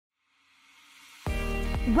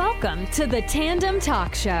Welcome to the Tandem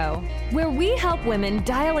Talk Show, where we help women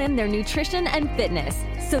dial in their nutrition and fitness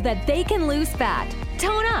so that they can lose fat,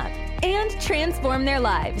 tone up, and transform their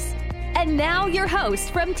lives. And now your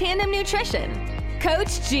host from Tandem Nutrition,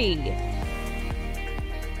 Coach G.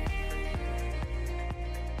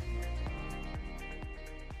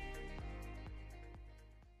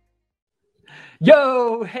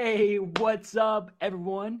 Yo, hey, what's up,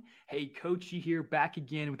 everyone? Hey, Coach G here, back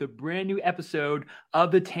again with a brand new episode of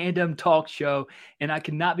the Tandem Talk Show. And I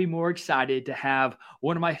could not be more excited to have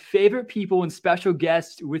one of my favorite people and special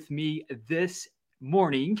guests with me this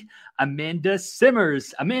morning, Amanda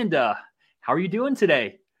Simmers. Amanda, how are you doing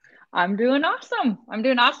today? I'm doing awesome.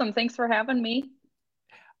 Thanks for having me.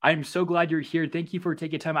 I'm so glad you're here. Thank you for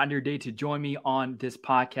taking time out of your day to join me on this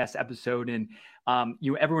podcast episode. And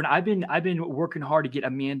everyone, I've been working hard to get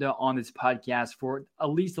Amanda on this podcast for at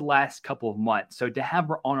least the last couple of months. So to have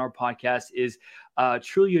her on our podcast is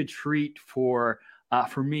truly a treat for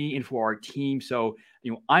me and for our team. So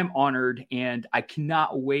I'm honored, and I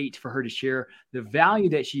cannot wait for her to share the value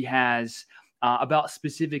that she has about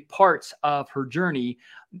specific parts of her journey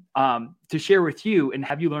to share with you and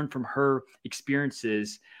have you learn from her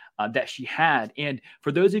experiences that she had. And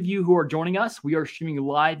for those of you who are joining us, we are streaming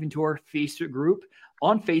live into our Facebook group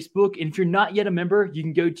on Facebook. And if you're not yet a member, you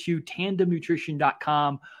can go to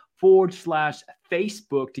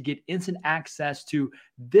tandemnutrition.com/Facebook to get instant access to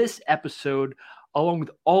this episode, along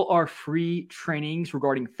with all our free trainings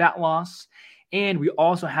regarding fat loss. And we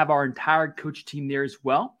also have our entire coach team there as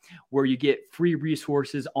well, where you get free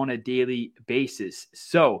resources on a daily basis.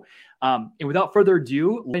 So, and without further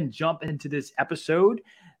ado, let's jump into this episode.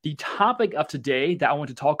 The topic of today that I want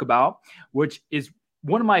to talk about, which is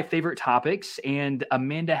one of my favorite topics, and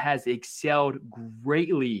Amanda has excelled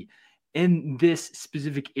greatly in this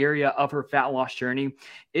specific area of her fat loss journey,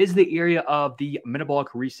 is the area of the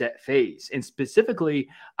metabolic reset phase. And specifically,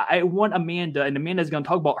 I want Amanda, and Amanda is going to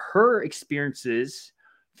talk about her experiences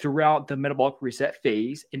throughout the metabolic reset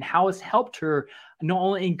phase and how it's helped her not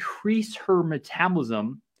only increase her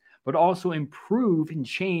metabolism, but also improve and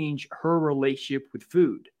change her relationship with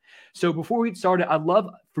food. So before we get started, I'd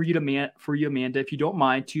love for you, Amanda, if you don't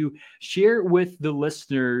mind, to share with the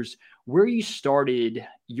listeners where you started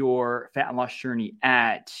your fat loss journey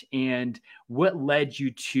at and what led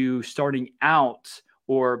you to starting out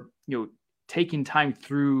or, taking time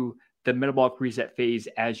through the metabolic reset phase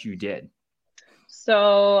as you did.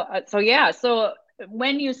 So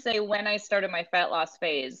when you say when I started my fat loss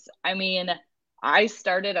phase, I mean, I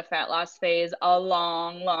started a fat loss phase a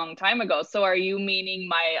long, long time ago. So are you meaning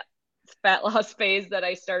my fat loss phase that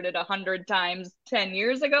I started 100 times 10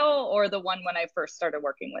 years ago, or the one when I first started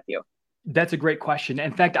working with you? That's a great question.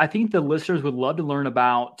 In fact, I think the listeners would love to learn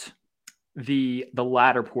about the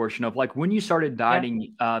latter portion of like when you started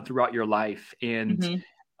dieting throughout your life and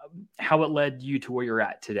how it led you to where you're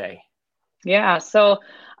at today. Yeah. So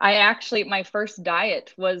my first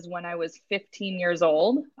diet was when I was 15 years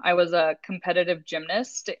old. I was a competitive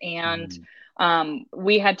gymnast, and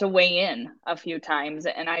we had to weigh in a few times.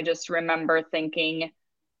 And I just remember thinking,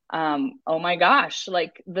 oh my gosh,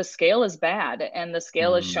 like the scale is bad and the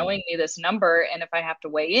scale is showing me this number. And if I have to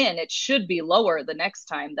weigh in, it should be lower the next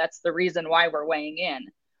time. That's the reason why we're weighing in.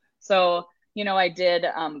 So, I did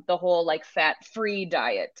the whole like fat-free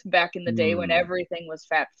diet back in the day when everything was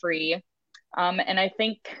fat-free. And I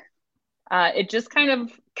think it just kind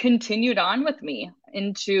of continued on with me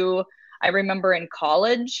I remember in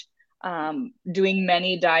college doing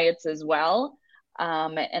many diets as well.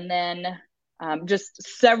 And then just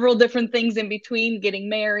several different things in between, getting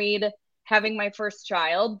married, having my first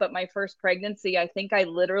child. But my first pregnancy, I think I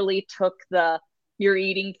literally took "you're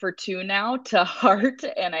eating for two now" to heart,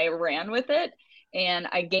 and I ran with it. And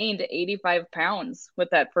I gained 85 pounds with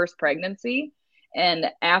that first pregnancy.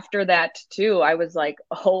 And after that too, I was like,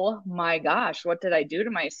 oh my gosh, what did I do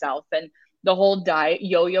to myself? And the whole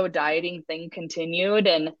yo-yo dieting thing continued.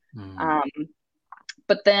 And,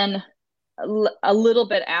 but then a little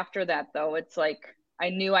bit after that though, it's like, I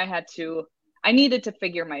knew I needed to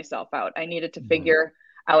figure myself out. I needed to figure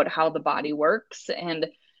out how the body works. And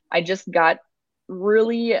I just got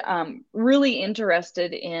really, really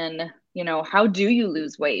interested in, how do you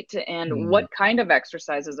lose weight and what kind of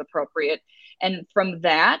exercise is appropriate? And from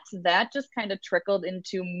that just kind of trickled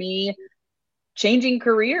into me changing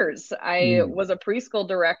careers. I was a preschool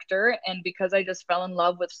director, and because I just fell in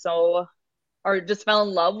love with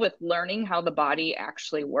learning how the body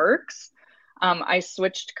actually works, I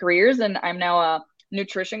switched careers, and I'm now a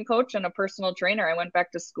nutrition coach and a personal trainer. I went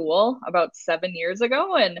back to school about 7 years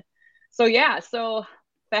ago. And so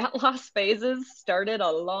fat loss phases started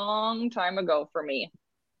a long time ago for me.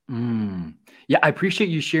 Mm. Yeah, I appreciate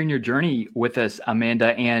you sharing your journey with us,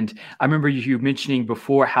 Amanda. And I remember you mentioning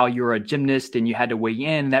before how you're a gymnast and you had to weigh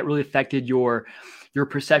in, and that really affected your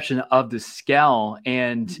perception of the scale.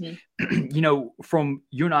 And Mm-hmm. from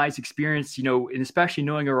you and I's experience, and especially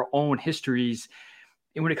knowing our own histories,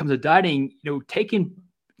 and when it comes to dieting, taking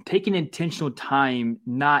intentional time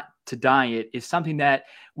not to diet is something that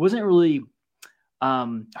wasn't really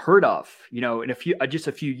heard of, in just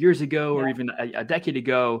a few years ago, or even a decade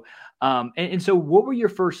ago. And so what were your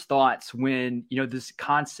first thoughts when, this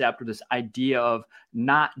concept or this idea of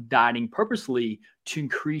not dieting purposely to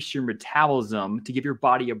increase your metabolism, to give your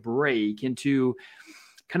body a break and to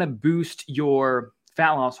kind of boost your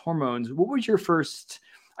fat loss hormones? What was your first,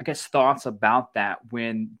 I guess, thoughts about that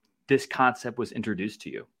when this concept was introduced to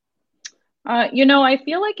you? I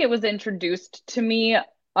feel like it was introduced to me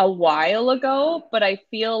a while ago, but I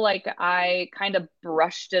feel like I kind of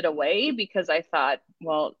brushed it away because I thought,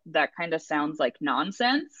 well, that kind of sounds like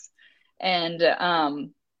nonsense. And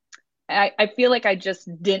I feel like I just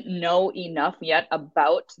didn't know enough yet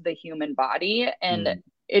about the human body. And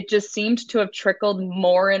it just seemed to have trickled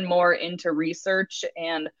more and more into research.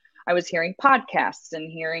 And I was hearing podcasts and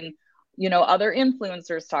hearing, other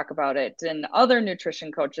influencers talk about it and other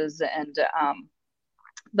nutrition coaches. And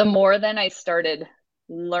the more then I started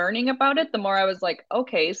learning about it, the more I was like,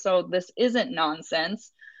 okay, so this isn't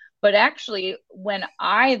nonsense. But actually, when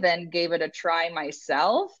I then gave it a try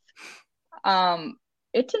myself,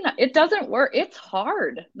 it doesn't work. It's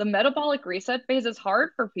hard. The metabolic reset phase is hard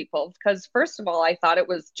for people because, first of all, I thought it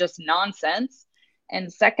was just nonsense.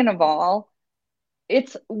 And second of all,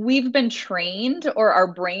 we've been trained, or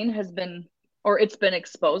our brain has been, or it's been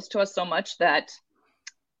exposed to us so much that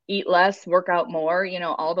eat less, work out more,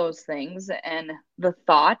 all those things. And the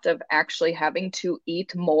thought of actually having to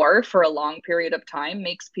eat more for a long period of time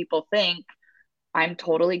makes people think I'm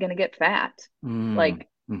totally going to get fat. Like,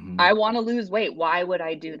 I want to lose weight. Why would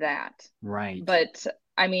I do that? Right. But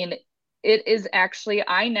I mean, it is actually,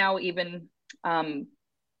 I now even,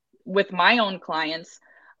 with my own clients,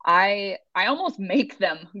 I almost make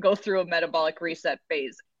them go through a metabolic reset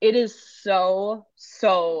phase. It is so,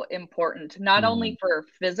 so important, not only for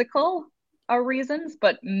physical reasons,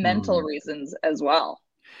 but mental reasons as well.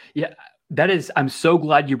 Yeah, I'm so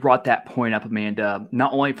glad you brought that point up, Amanda,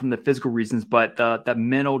 not only from the physical reasons, but the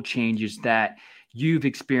mental changes that you've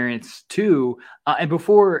experienced too. And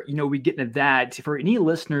before, we get into that, for any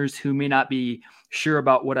listeners who may not be sure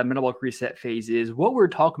about what a metabolic reset phase is, what we're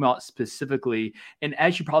talking about specifically, and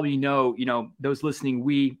as you probably know, those listening,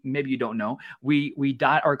 maybe you don't know, we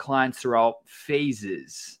diet our clients throughout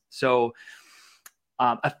phases. So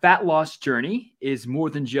a fat loss journey is more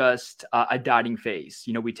than just a dieting phase.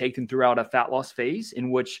 We take them throughout a fat loss phase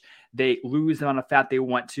in which they lose the amount of fat they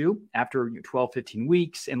want to after 12, 15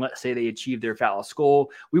 weeks. And let's say they achieve their fat loss goal.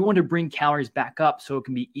 We want to bring calories back up so it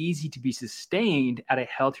can be easy to be sustained at a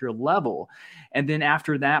healthier level. And then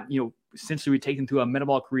after that, essentially we take them through a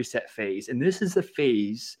metabolic reset phase. And this is the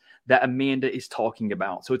phase that Amanda is talking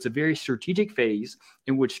about. So it's a very strategic phase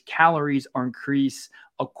in which calories are increased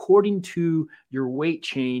according to your weight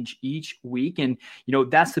change each week. And,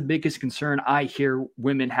 that's the biggest concern I hear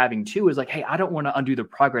women having too, is like, hey, I don't want to undo the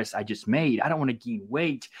progress I just made. I don't want to gain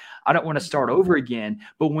weight. I don't want to start over again.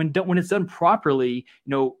 But when it's done properly,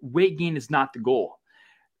 weight gain is not the goal.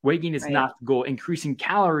 Weight gain is not the goal. Increasing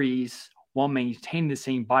calories while maintaining the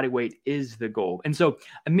same body weight is the goal. And so,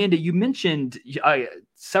 Amanda, you mentioned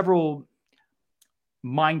several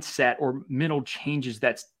mindset or mental changes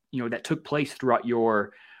that took place throughout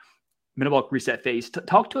your metabolic reset phase.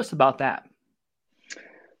 Talk to us about that.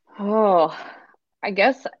 Oh, I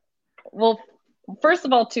guess, well, first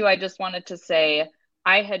of all, too, I just wanted to say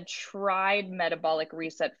I had tried metabolic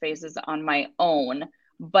reset phases on my own,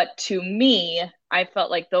 but to me, I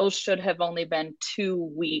felt like those should have only been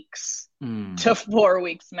 2 weeks to 4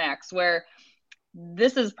 weeks max, where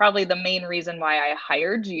this is probably the main reason why I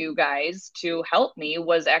hired you guys to help me,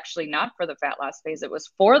 was actually not for the fat loss phase. It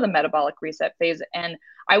was for the metabolic reset phase. And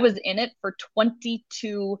I was in it for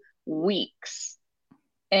 22 weeks.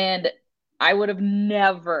 And I would have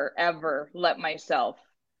never, ever let myself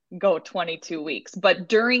go 22 weeks. But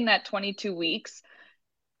during that 22 weeks,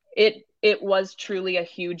 it was truly a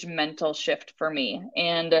huge mental shift for me.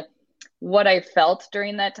 And what I felt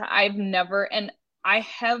during that time, I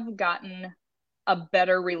have gotten a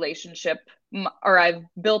better relationship, or I've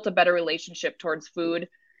built a better relationship towards food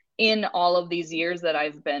in all of these years that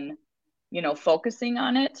I've been, focusing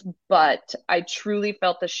on it. But I truly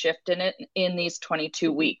felt the shift in it in these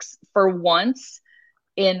 22 weeks. For once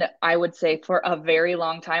I would say for a very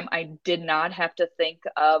long time, I did not have to think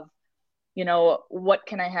of what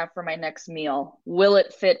can I have for my next meal? Will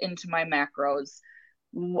it fit into my macros?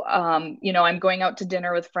 I'm going out to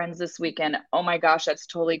dinner with friends this weekend. Oh my gosh, that's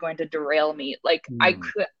totally going to derail me. Like Mm.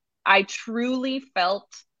 I truly felt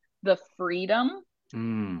the freedom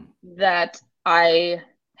Mm. that I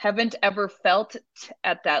haven't ever felt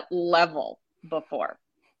at that level before.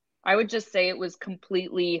 I would just say it was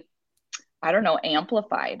completely, I don't know,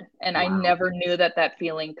 amplified. And I Wow. never knew that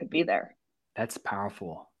feeling could be there. That's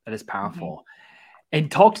powerful. That is Mhm. powerful.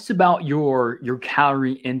 And talk to us about your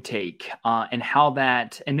calorie intake and how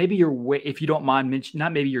that, and maybe your weight, if you don't mind mention,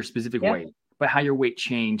 not maybe your specific Yeah. weight, but how your weight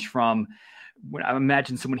changed from when I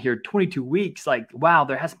imagine someone here 22 weeks, like, wow,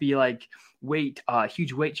 there has to be like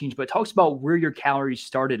huge weight change, but talks about where your calories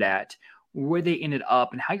started at, where they ended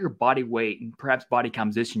up, and how your body weight and perhaps body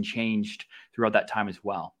composition changed throughout that time as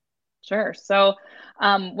well. Sure. So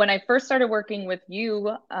when I first started working with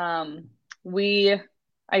you,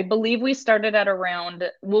 I believe we started at around,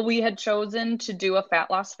 well, we had chosen to do a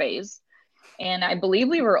fat loss phase. And I believe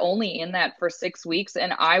we were only in that for 6 weeks,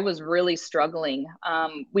 and I was really struggling.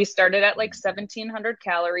 We started at like 1,700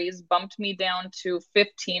 calories, bumped me down to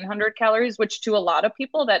 1,500 calories, which to a lot of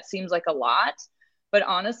people, that seems like a lot. But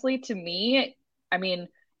honestly, to me, I mean,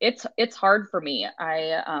 it's hard for me.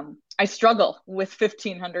 I struggle with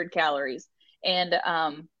 1,500 calories, and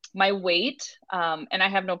my weight, and I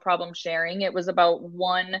have no problem sharing. It was about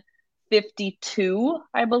 152,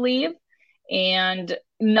 I believe, and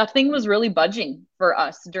nothing was really budging for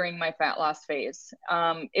us during my fat loss phase.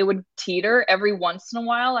 It would teeter every once in a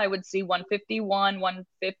while. I would see 151,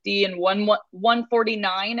 150, and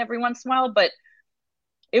 149 every once in a while, but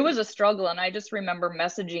it was a struggle. And I just remember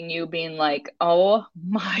messaging you being like, oh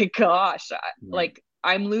my gosh, Right. like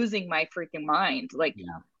I'm losing my freaking mind. Like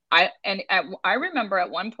Yeah. I remember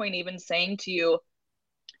at one point even saying to you,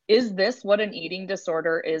 is this what an eating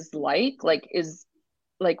disorder is like? Like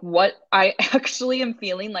what I actually am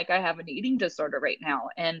feeling like I have an eating disorder right now.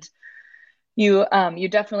 And you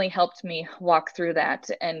definitely helped me walk through that.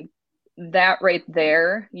 And that right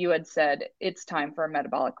there, you had said it's time for a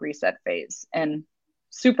metabolic reset phase. And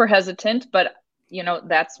super hesitant, but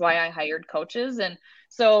that's why I hired coaches. And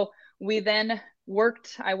so we then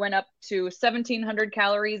I went up to 1,700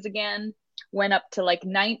 calories again, went up to like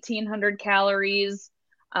 1,900 calories,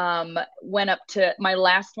 went up to my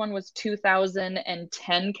last one was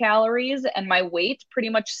 2,010 calories, and my weight pretty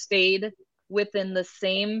much stayed within the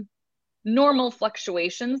same normal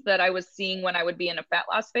fluctuations that I was seeing when I would be in a fat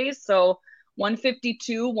loss phase. So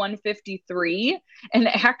 152, 153. And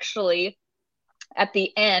actually, at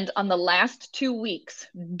the end, on the last 2 weeks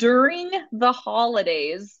during the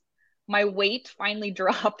holidays, my weight finally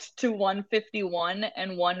dropped to 151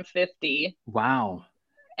 and 150. Wow.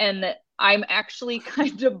 And I'm actually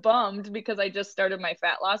kind of bummed because I just started my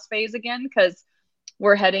fat loss phase again because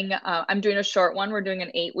I'm doing a short one. We're doing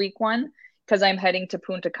an 8-week one because I'm heading to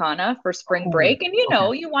Punta Cana for spring Oh, break. And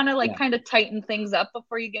okay. you want to like Yeah. kind of tighten things up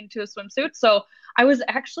before you get into a swimsuit. So I was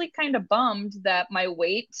actually kind of bummed that my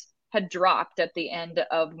weight had dropped at the end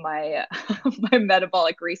of my my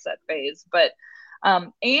metabolic reset phase. But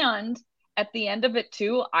and at the end of it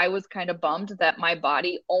too, I was kind of bummed that my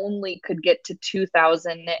body only could get to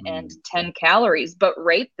 2,010 calories. But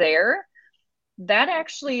right there, that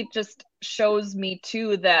actually just shows me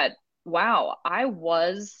too that wow, I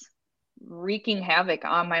was wreaking havoc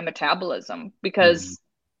on my metabolism Mm-hmm. because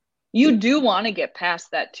you do want to get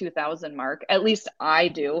past that 2,000 mark. At least I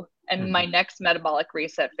do. And my Mm-hmm. next metabolic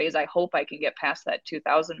reset phase, I hope I can get past that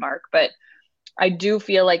 2,000 mark. But I do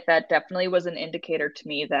feel like that definitely was an indicator to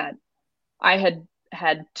me that I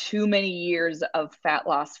had too many years of fat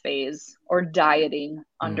loss phase or dieting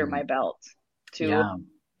under Mm. my belt to Yeah.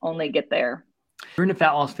 only get there. You're in a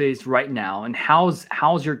fat loss phase right now, and how's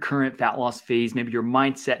your current fat loss phase? Maybe your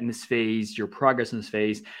mindset in this phase, your progress in this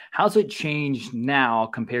phase. How's it changed now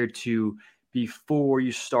compared to before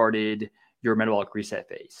you started your metabolic reset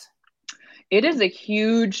phase? It is a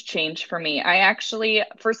huge change for me. I actually,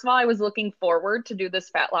 first of all, I was looking forward to do this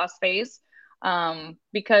fat loss phase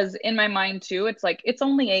because in my mind too, it's like it's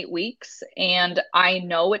only 8 weeks, and I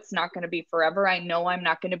know it's not going to be forever. I know I'm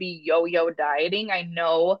not going to be yo-yo dieting. I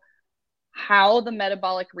know how the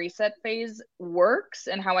metabolic reset phase works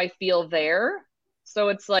and how I feel there. So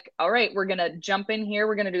it's like, all right, we're going to jump in here.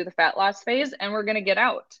 We're going to do the fat loss phase and we're going to get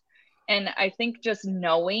out. And I think just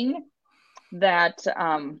knowing that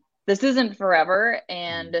this isn't forever,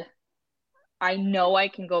 and I know I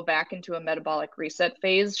can go back into a metabolic reset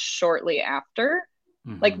phase shortly after.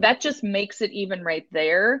 Like Mm-hmm. that just makes it even right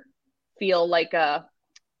there feel like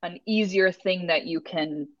an easier thing that you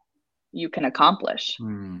can accomplish.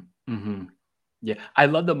 Mm-hmm. Yeah. I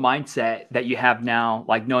love the mindset that you have now,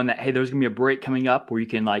 like knowing that, hey, there's going to be a break coming up where you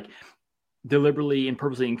can like deliberately and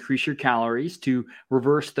purposely increase your calories to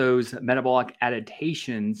reverse those metabolic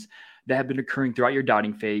adaptations that have been occurring throughout your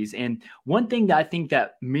dieting phase. And one thing that I think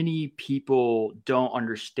that many people don't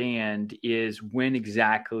understand is when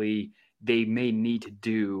exactly they may need to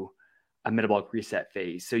do a metabolic reset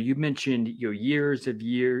phase. So you mentioned years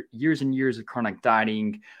and years of chronic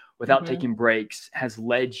dieting without taking breaks has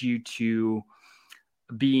led you to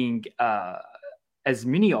being as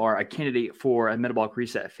many are a candidate for a metabolic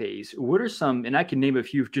reset phase. What are some, and I can name a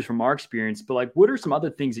few just from our experience, but like, what are some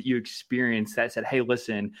other things that you experienced that said, hey,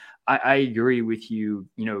 listen, I agree with you,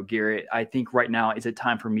 Garrett, I think right now is a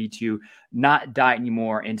time for me to not diet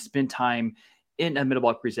anymore and spend time in a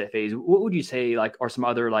metabolic reset phase. What would you say like are some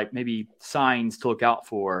other like maybe signs to look out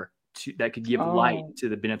for that could give light to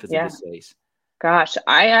the benefits of this phase? Gosh,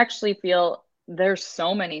 I actually feel there's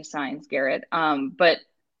so many signs, Garrett. But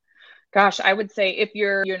gosh, I would say if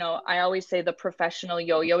you're, I always say the professional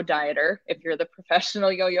yo-yo dieter, if you're the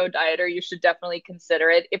professional yo-yo dieter, you should definitely consider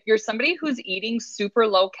it. If you're somebody who's eating super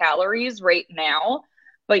low calories right now,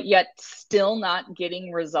 but yet still not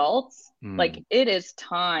getting results, like it is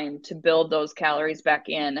time to build those calories back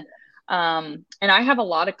in. And I have a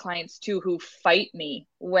lot of clients too who fight me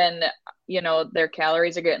when, their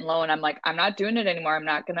calories are getting low and I'm like, I'm not doing it anymore. I'm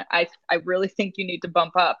not gonna, I really think you need to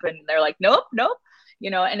bump up. And they're like, nope.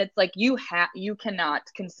 And it's like, you cannot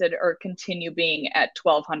consider or continue being at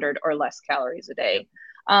 1,200 or less calories a day.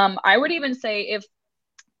 I would even say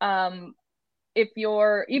even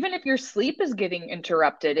if your sleep is getting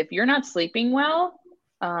interrupted, if you're not sleeping well,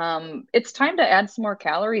 it's time to add some more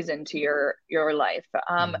calories into your life.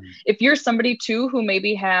 If you're somebody too who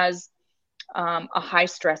maybe has a high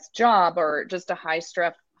stress job or just a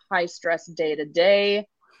high stress day to day,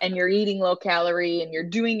 and you're eating low calorie and you're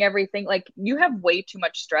doing everything, like you have way too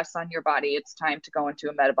much stress on your body, it's time to go into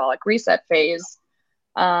a metabolic reset phase.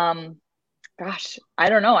 Gosh, I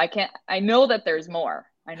don't know. I know that there's more.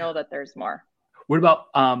 What about,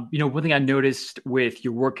 one thing I noticed with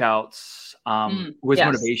your workouts was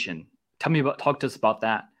motivation. Talk to us about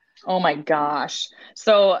that. Oh my gosh.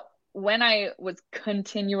 So when I was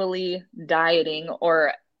continually dieting,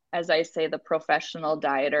 or as I say, the professional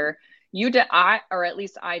dieter,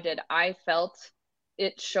 I felt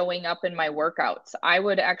it showing up in my workouts. I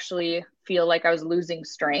would actually feel like I was losing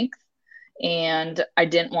strength and I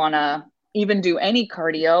didn't want to even do any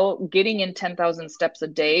cardio. Getting in 10,000 steps a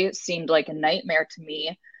day seemed like a nightmare to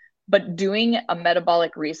me. But doing a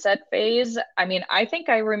metabolic reset phase, I mean, I think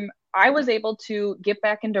I was able to get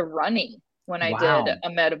back into running when I did a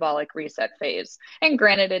metabolic reset phase. And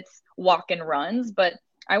granted, it's walk and runs, but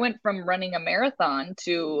I went from running a marathon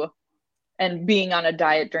and being on a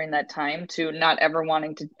diet during that time to not ever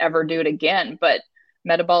wanting to ever do it again. But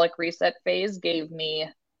metabolic reset phase gave me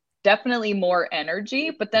definitely more energy,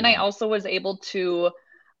 but then I also was able to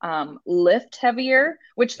lift heavier,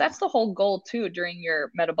 which that's the whole goal too during your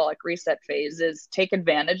metabolic reset phase, is take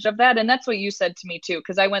advantage of that. And that's what you said to me too,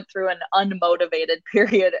 because I went through an unmotivated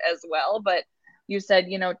period as well. But you said,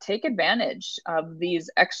 take advantage of these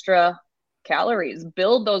extra calories,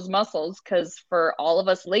 build those muscles, because for all of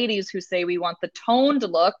us ladies who say we want the toned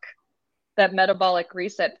look, that metabolic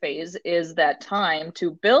reset phase is that time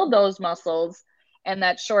to build those muscles. And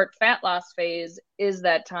that short fat loss phase is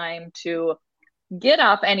that time to get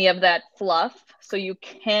off any of that fluff so you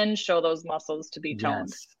can show those muscles to be toned.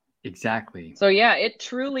 Yes, exactly. So yeah, it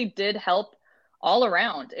truly did help all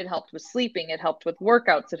around. It helped with sleeping. It helped with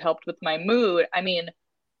workouts. It helped with my mood. I mean,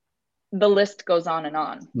 the list goes on and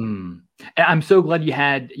on. And I'm so glad you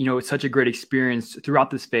had, such a great experience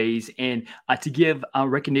throughout this phase. And to give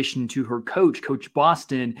recognition to her coach, Coach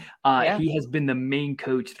Boston, he has been the main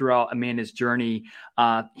coach throughout Amanda's journey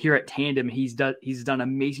here at Tandem. He's done an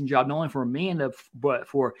amazing job, not only for Amanda, but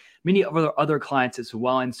for many other clients as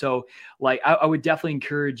well. And so I would definitely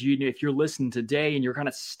encourage you, if you're listening today and you're kind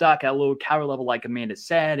of stuck at a low calorie level, like Amanda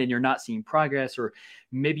said, and you're not seeing progress, or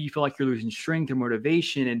maybe you feel like you're losing strength or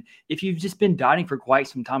motivation. And if you've just been dieting for quite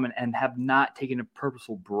some time and have not taken a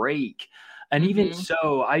purposeful break, and even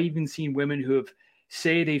so, I've even seen women who have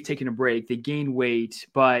say they've taken a break, they gain weight,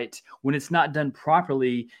 but when it's not done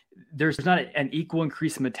properly, there's not an equal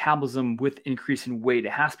increase in metabolism with increase in weight.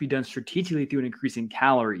 It has to be done strategically through an increase in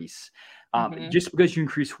calories. Just because you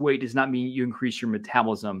increase weight does not mean you increase your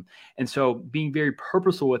metabolism. And so being very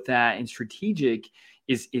purposeful with that and strategic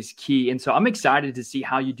is key. And so I'm excited to see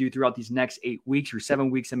how you do throughout these next 8 weeks or 7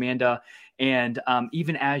 weeks, Amanda. And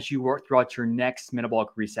even as you work throughout your next metabolic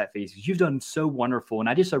reset phase, you've done so wonderful. And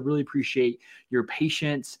I really appreciate your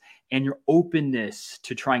patience and your openness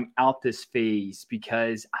to trying out this phase,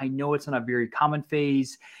 because I know it's not a very common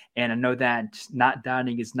phase. And I know that not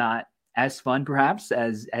dieting is not as fun perhaps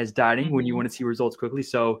as dieting when you want to see results quickly.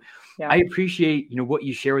 So I appreciate, what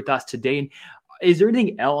you share with us today. And is there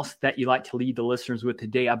anything else that you'd like to leave the listeners with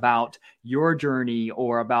today about your journey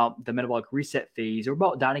or about the metabolic reset phase or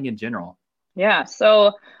about dieting in general? Yeah.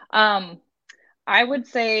 So I would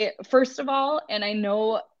say, first of all, and I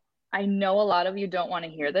know a lot of you don't want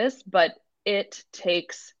to hear this, but it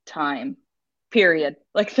takes time, period.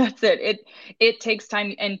 Like that's it. It takes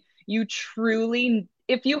time. And you truly,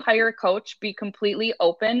 if you hire a coach, be completely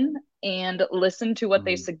open and listen to what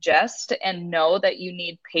they suggest and know that you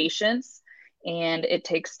need patience and it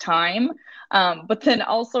takes time. But then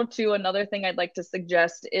also too, another thing I'd like to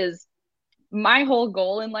suggest is my whole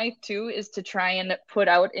goal in life too, is to try and put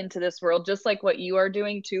out into this world, just like what you are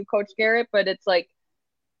doing too, Coach Garrett. But it's like,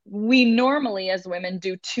 we normally as women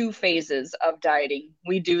do 2 phases of dieting.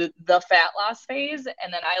 We do the fat loss phase,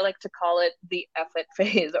 and then I like to call it the F it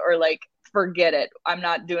phase, or like, forget it, I'm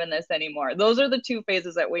not doing this anymore. Those are the 2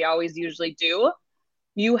 phases that we always usually do.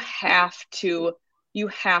 You have to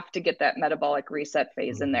get that metabolic reset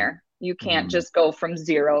phase in there. You can't just go from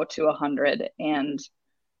 0 to 100. And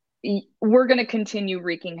we're going to continue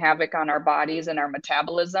wreaking havoc on our bodies and our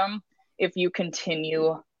metabolism if you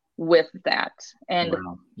continue with that. And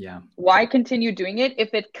why continue doing it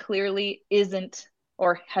if it clearly isn't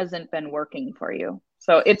or hasn't been working for you?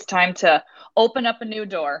 So it's time to open up a new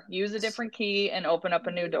door, use a different key and open up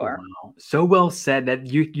a new door. Wow. So well said that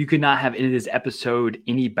you could not have ended this episode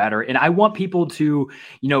any better. And I want people to,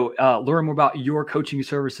 learn more about your coaching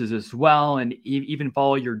services as well, and even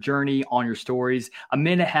follow your journey on your stories.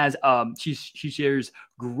 Amanda has, she shares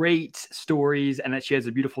great stories, and that she has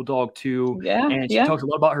a beautiful dog too. Yeah. And she talks a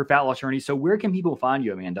lot about her fat loss journey. So where can people find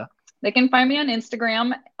you, Amanda? They can find me on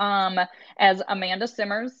Instagram as Amanda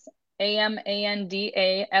Simmers.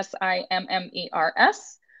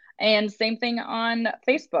 AmandaSimmers. And same thing on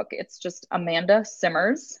Facebook. It's just Amanda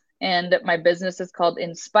Simmers. And my business is called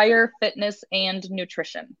Inspire Fitness and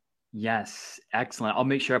Nutrition. Yes. Excellent. I'll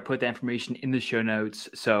make sure I put that information in the show notes.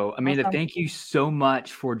 So Amanda, thank you so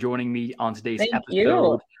much for joining me on today's episode.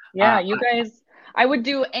 You. Yeah, you guys, I would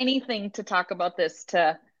do anything to talk about this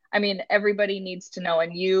everybody needs to know.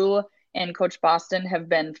 And you and Coach Boston have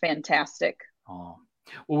been fantastic. Oh,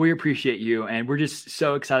 well, we appreciate you, and we're just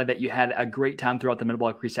so excited that you had a great time throughout the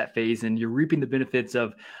metabolic reset phase, and you're reaping the benefits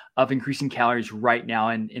of increasing calories right now.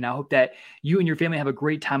 And I hope that you and your family have a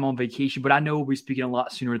great time on vacation, but I know we'll be speaking a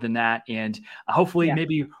lot sooner than that. And hopefully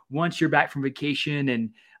maybe once you're back from vacation and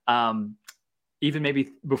even maybe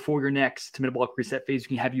before your next metabolic reset phase,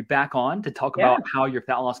 we can have you back on to talk about how your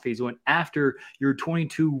fat loss phase went after your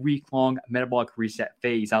 22-week-long metabolic reset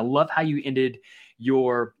phase. I love how you ended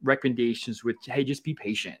your recommendations with, hey, just be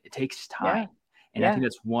patient. It takes time. And I think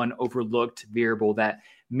that's one overlooked variable that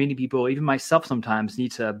many people, even myself sometimes,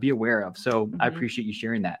 need to be aware of. So I appreciate you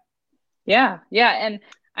sharing that. Yeah. And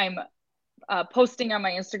I'm posting on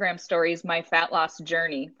my Instagram stories my fat loss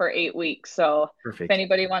journey for 8 weeks. So if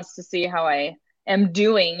anybody wants to see how I am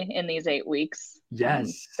doing in these 8 weeks,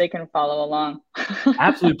 they can follow along.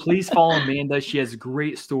 Absolutely. Please follow Amanda. She has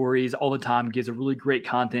great stories all the time, gives a really great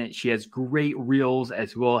content. She has great reels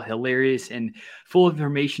as well, hilarious and full of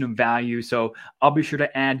information and value. So I'll be sure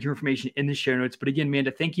to add your information in the show notes. But again,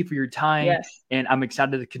 Amanda, thank you for your time. And I'm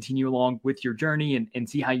excited to continue along with your journey and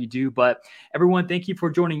see how you do. But everyone, thank you for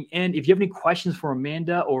joining in. If you have any questions for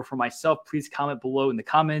Amanda or for myself, please comment below in the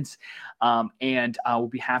comments. And I will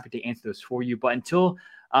be happy to answer those for you. But until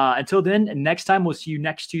then, next time, we'll see you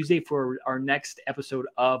next Tuesday for our next episode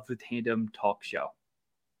of the Tandem Talk Show.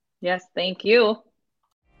 Yes, thank you.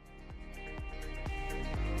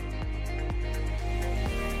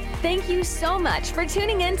 Thank you so much for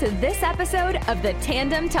tuning in to this episode of the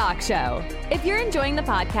Tandem Talk Show. If you're enjoying the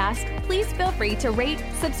podcast, please feel free to rate,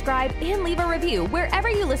 subscribe, and leave a review wherever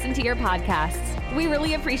you listen to your podcasts. We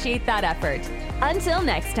really appreciate that effort. Until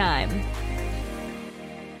next time.